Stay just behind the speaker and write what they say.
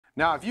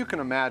Now, if you can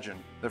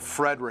imagine that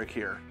Frederick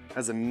here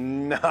has a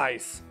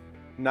nice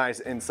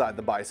inside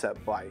the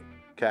bicep bite,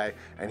 okay?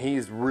 And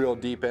he's real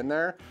deep in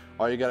there.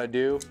 All you gotta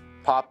do,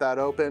 pop that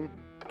open,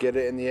 get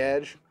it in the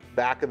edge,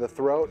 back of the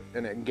throat,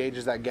 and it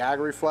engages that gag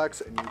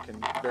reflex, and you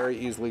can very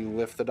easily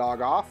lift the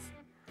dog off,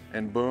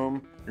 and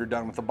boom, you're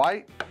done with the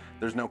bite.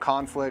 There's no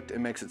conflict, it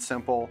makes it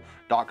simple,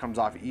 dog comes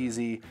off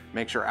easy,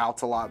 makes your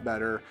outs a lot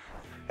better.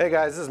 Hey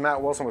guys, this is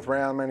Matt Wilson with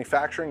Rayon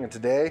Manufacturing, and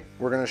today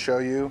we're gonna show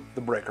you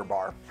the Breaker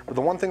Bar. But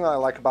the one thing that I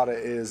like about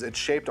it is it's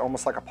shaped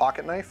almost like a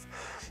pocket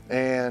knife,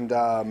 and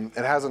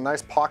it has a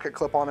nice pocket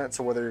clip on it,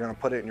 so whether you're gonna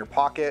put it in your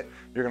pocket,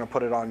 you're gonna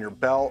put it on your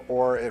belt,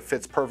 or it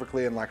fits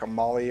perfectly in like a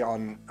MOLLE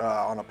on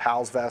a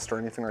PALS vest or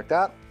anything like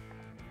that.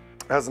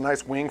 It has a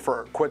nice wing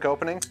for a quick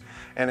opening,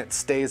 and it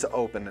stays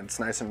open. It's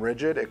nice and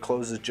rigid. It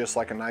closes just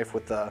like a knife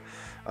with the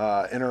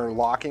inner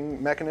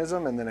locking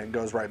mechanism, and then it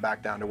goes right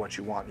back down to what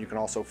you want. You can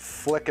also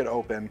flick it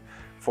open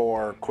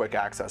for quick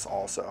access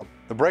also.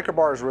 The Breaker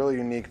Bar is really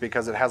unique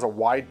because it has a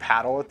wide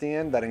paddle at the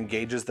end that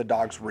engages the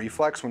dog's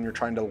reflex when you're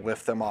trying to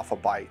lift them off a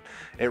bite.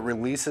 It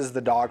releases the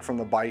dog from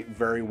the bite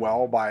very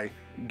well by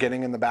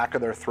getting in the back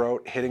of their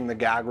throat, hitting the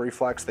gag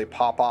reflex, they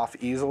pop off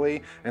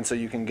easily, and so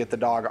you can get the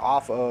dog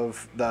off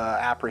of the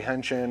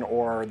apprehension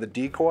or the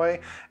decoy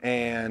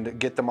and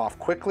get them off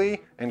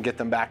quickly and get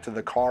them back to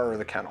the car or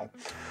the kennel.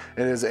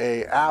 It is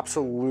an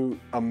absolute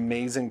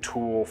amazing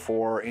tool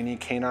for any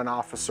canine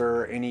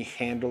officer, any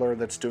handler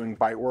that's doing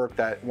bite work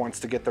that wants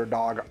to get their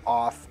dog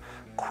off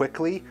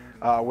quickly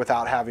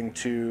without having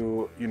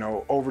to,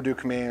 overdo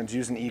commands,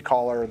 use an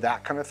e-collar,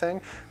 that kind of thing.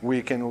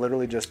 We can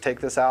literally just take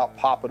this out,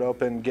 pop it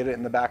open, get it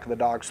in the back of the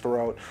dog's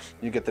throat,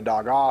 you get the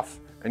dog off,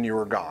 and you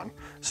are gone.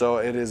 So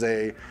it is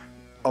a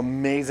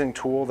amazing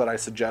tool that I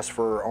suggest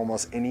for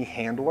almost any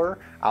handler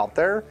out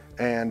there,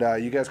 and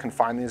you guys can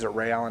find these at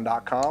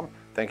rayallen.com.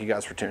 Thank you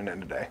guys for tuning in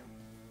today.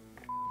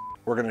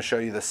 We're gonna show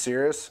you the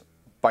Sirius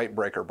Bite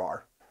Breaker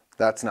Bar.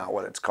 That's not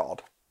what it's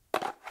called.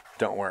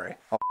 Don't worry,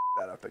 I'll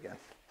that up again.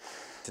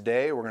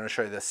 Today we're going to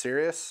show you the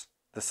Sirius,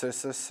 that,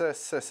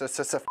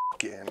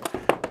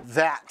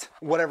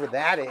 whatever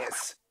that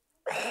is.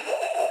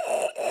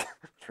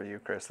 For you,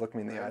 Chris, look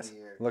me in the eyes.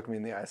 Look me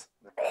in the eyes.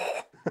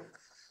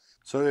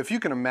 So if you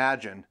can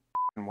imagine,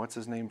 what's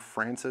his name?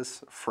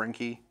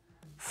 Frankie?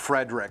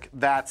 Frederick,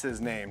 that's his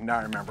name. Now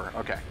I remember,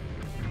 okay.